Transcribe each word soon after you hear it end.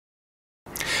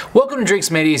Welcome to Drinks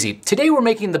Made Easy. Today we're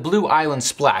making the Blue Island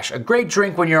Splash, a great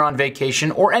drink when you're on vacation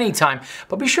or anytime,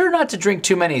 but be sure not to drink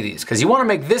too many of these because you want to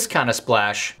make this kind of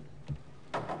splash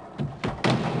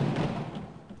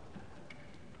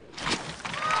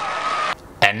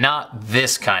and not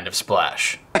this kind of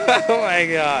splash. Oh my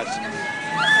gosh.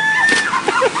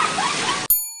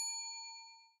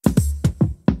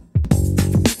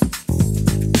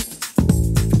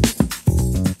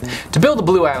 To build a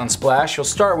Blue Island Splash, you'll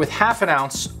start with ½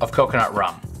 ounce of coconut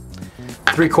rum,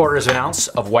 3/4 ounce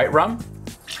of white rum,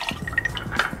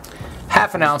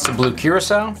 ½ ounce of blue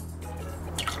curacao,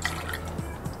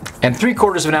 and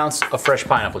 3/4 ounce of fresh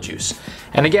pineapple juice.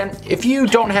 And again, if you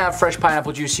don't have fresh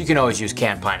pineapple juice, you can always use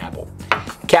canned pineapple.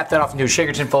 Cap that off into a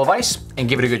shaker tin full of ice and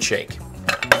give it a good shake.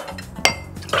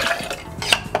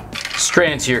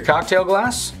 Strain into your cocktail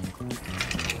glass.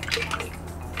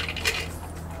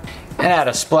 And add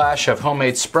a splash of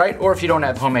homemade Sprite, or if you don't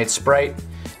have homemade Sprite,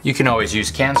 you can always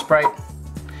use canned Sprite.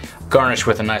 Garnish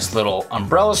with a nice little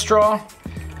umbrella straw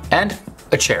and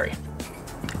a cherry.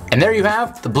 And there you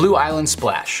have the Blue Island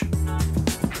Splash.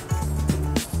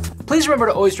 Please remember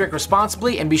to always drink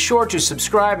responsibly and be sure to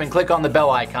subscribe and click on the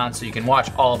bell icon so you can watch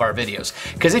all of our videos.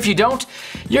 Because if you don't,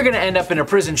 you're gonna end up in a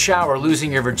prison shower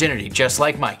losing your virginity just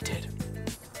like Mike did.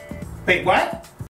 Wait, what?